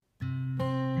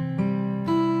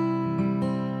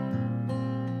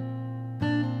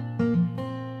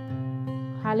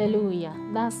Hallelujah.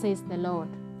 Thus says the Lord.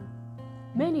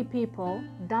 Many people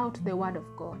doubt the word of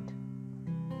God.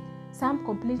 Some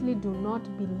completely do not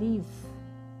believe.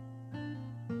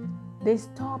 They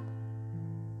stop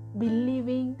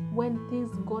believing when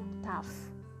things got tough.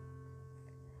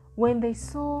 When they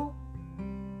saw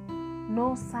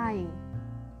no sign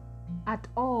at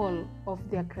all of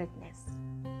their greatness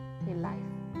in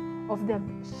life, of their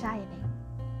shining,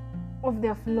 of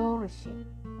their flourishing,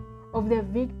 of their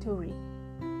victory,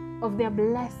 of their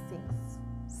blessings,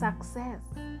 success,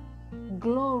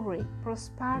 glory,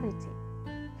 prosperity,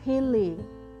 healing,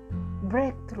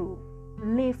 breakthrough,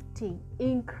 lifting,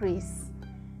 increase,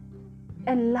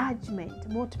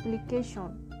 enlargement,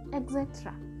 multiplication,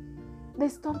 etc. They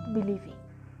stopped believing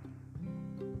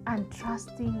and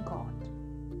trusting God.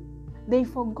 They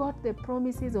forgot the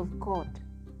promises of God.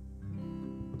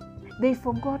 They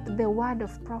forgot the word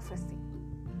of prophecy.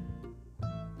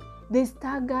 They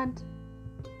staggered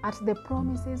at the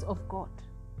promises of God.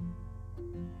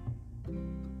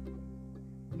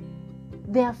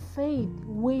 Their faith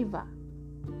wavered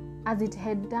as it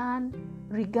had done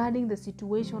regarding the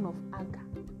situation of Agar.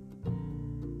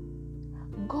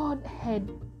 God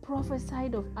had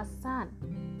prophesied of a son,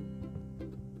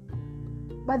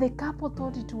 but the couple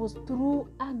thought it was through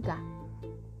Agar.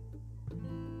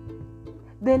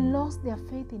 They lost their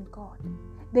faith in God.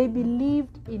 They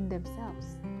believed in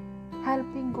themselves,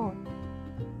 helping God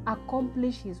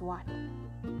accomplish His word.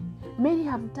 Many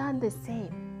have done the same.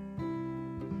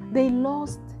 They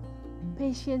lost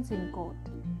patience in God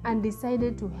and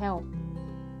decided to help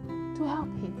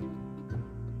Him.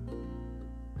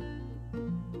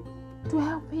 To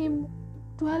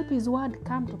help His word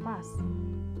come to pass.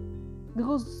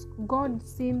 Because God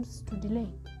seems to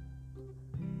delay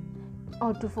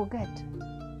or to forget.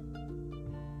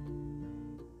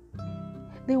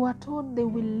 They were told they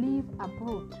will live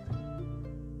abroad.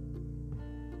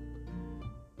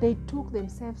 They took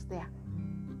themselves there.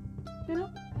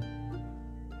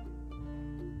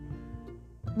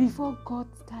 Before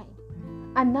God's time.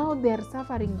 And now they are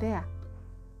suffering there.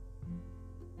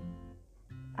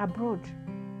 Abroad.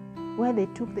 Where they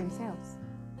took themselves.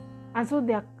 And so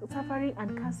they are suffering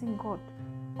and cursing God.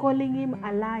 Calling Him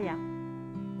a liar.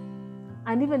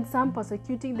 And even some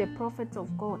persecuting the prophets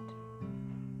of God.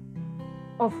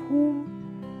 Of whom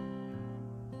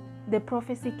the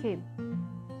prophecy came.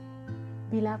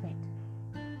 Beloved,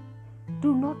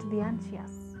 do not be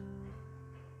anxious.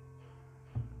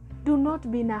 Do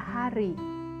not be in a hurry.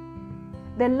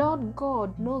 The Lord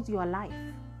God knows your life.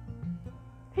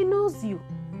 He knows you.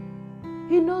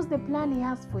 He knows the plan He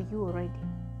has for you already.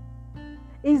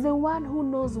 He's the one who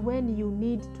knows when you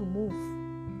need to move,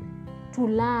 to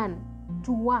learn,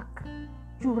 to work,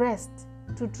 to rest,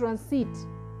 to transit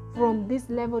from this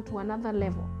level to another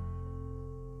level.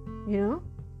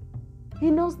 He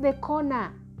knows the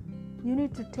corner you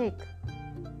need to take.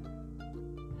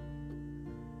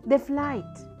 The flight.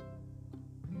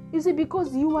 You see,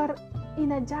 because you are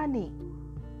in a journey.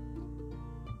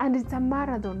 And it's a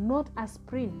marathon, not a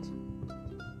sprint.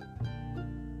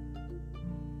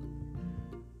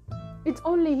 It's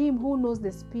only Him who knows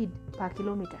the speed per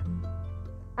kilometer.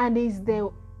 And is the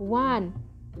one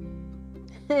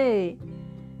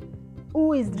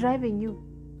who is driving you.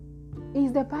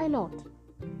 He's the pilot.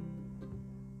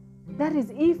 That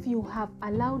is, if you have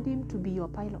allowed Him to be your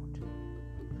pilot.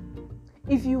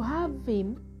 If you have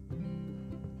Him,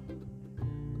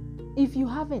 if you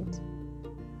haven't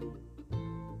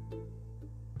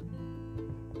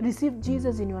received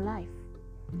Jesus in your life,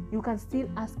 you can still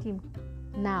ask Him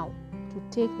now to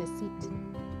take the seat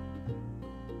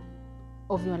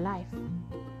of your life,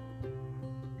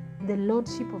 the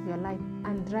lordship of your life,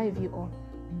 and drive you on.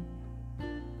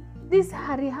 This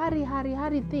hurry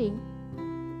thing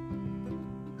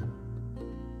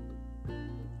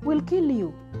will kill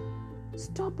you.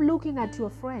 Stop looking at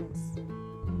your friends,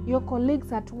 your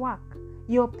colleagues at work,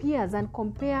 your peers, and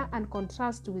compare and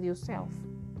contrast with yourself.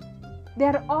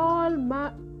 They're all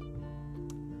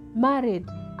married.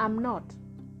 I'm not.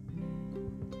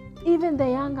 Even the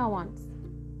younger ones.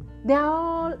 They're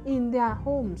all in their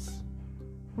homes,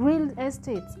 real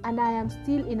estates, and I am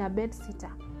still in a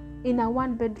bed-sitter, in a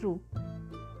one-bedroom,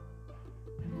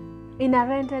 in a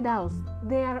rented house.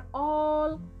 They are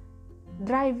all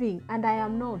driving, and I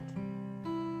am not.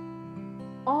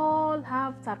 All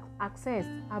have access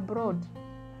abroad,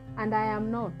 and I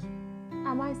am not.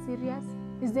 Am I serious?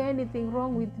 Is there anything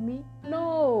wrong with me?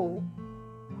 No.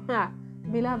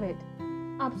 Beloved,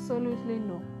 absolutely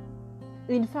no.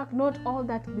 In fact, not all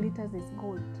that glitters is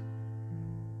gold.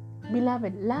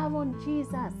 Beloved, love on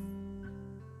Jesus.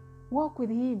 Walk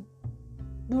with Him.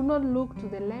 Do not look to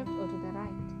the left or to the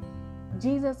right.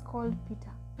 Jesus called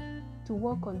Peter to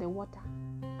walk on the water,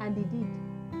 and he did.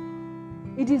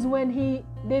 It is when he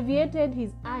deviated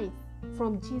his eyes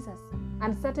from Jesus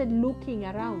and started looking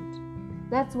around,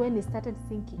 that's when he started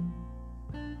sinking.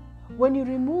 When you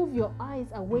remove your eyes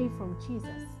away from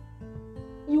Jesus,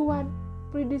 you are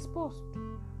predisposed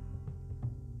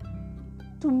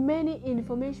to many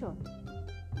information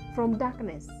from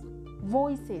darkness,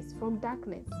 voices from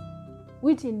darkness,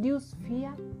 which induce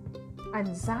fear,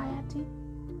 anxiety,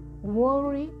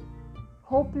 worry,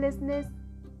 hopelessness,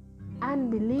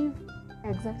 unbelief,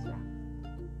 etc.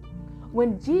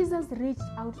 When Jesus reached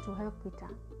out to help Peter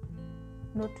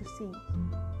not to sink,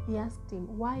 he asked him,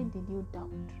 "Why did you doubt?"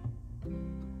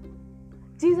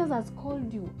 Jesus has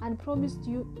called you and promised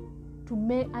to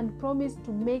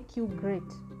make you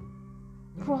great,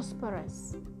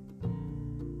 prosperous.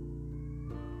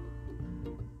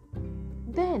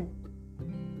 Then,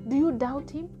 do you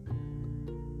doubt him?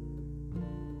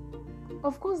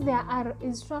 Of course, there are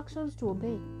instructions to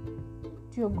obey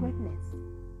to your greatness.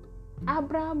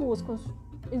 Abraham was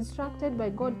instructed by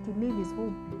God to leave his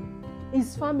home,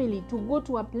 his family, to go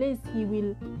to a place he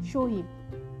will show him.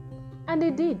 And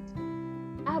he did.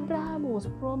 Abraham was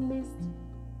promised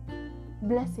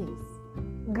blessings,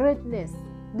 greatness,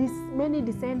 many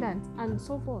descendants, and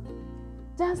so forth,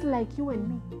 just like you and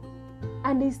me.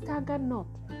 And he staggered not.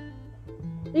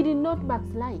 He did not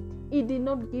backslide. He did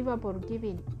not give up or give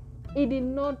in. He did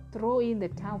not throw in the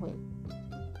towel.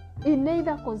 He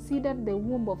neither considered the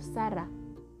womb of Sarah.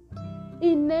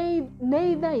 He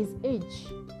neither his age.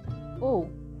 Oh,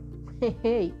 he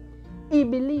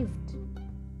believed.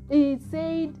 He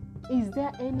said, "Is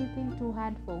there anything too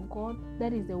hard for God?"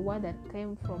 That is the word that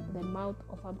came from the mouth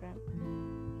of Abraham.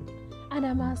 And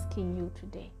I'm asking you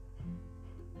today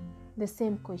the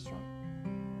same question.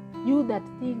 You that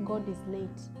think God is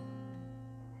late,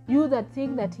 you that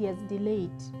think that he has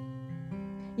delayed,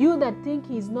 you that think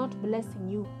he is not blessing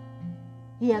you,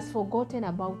 he has forgotten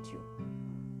about you.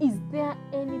 Is there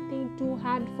anything too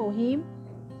hard for him?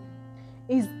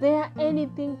 Is there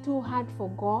anything too hard for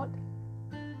God?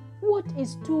 What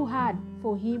is too hard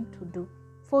for him to do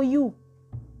for you?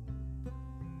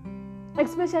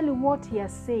 Especially what he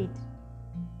has said.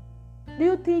 Do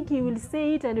you think he will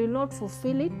say it and will not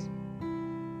fulfill it?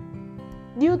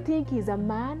 Do you think he's a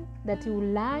man that he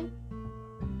will lie,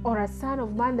 or a son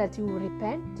of man that he will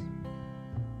repent?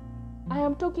 I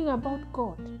am talking about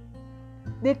God,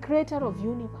 the creator of the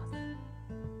universe.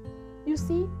 You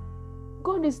see,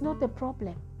 God is not the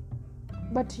problem,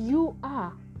 but you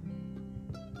are.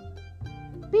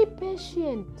 Be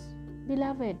patient,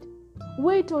 beloved.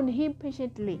 Wait on him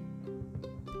patiently,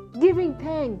 giving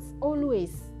thanks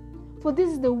always, for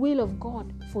this is the will of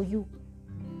God for you.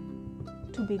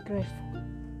 To be grateful,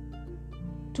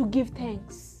 to give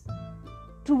thanks,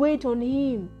 to wait on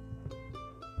him.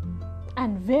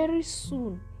 And very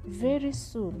soon,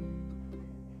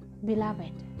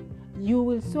 beloved, you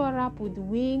will soar up with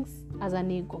wings as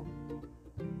an eagle.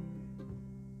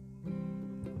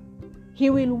 He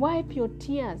will wipe your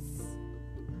tears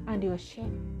and your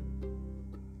shame.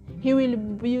 He will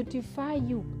beautify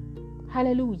you.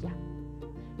 Hallelujah.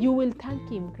 You will thank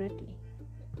him greatly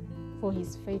for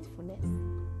his faithfulness.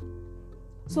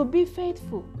 So be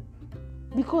faithful,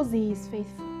 because he is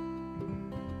faithful.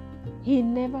 He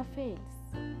never fails.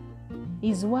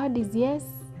 His word is yes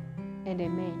and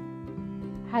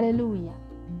amen. Hallelujah.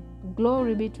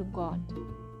 Glory be to God.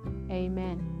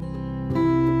 Amen.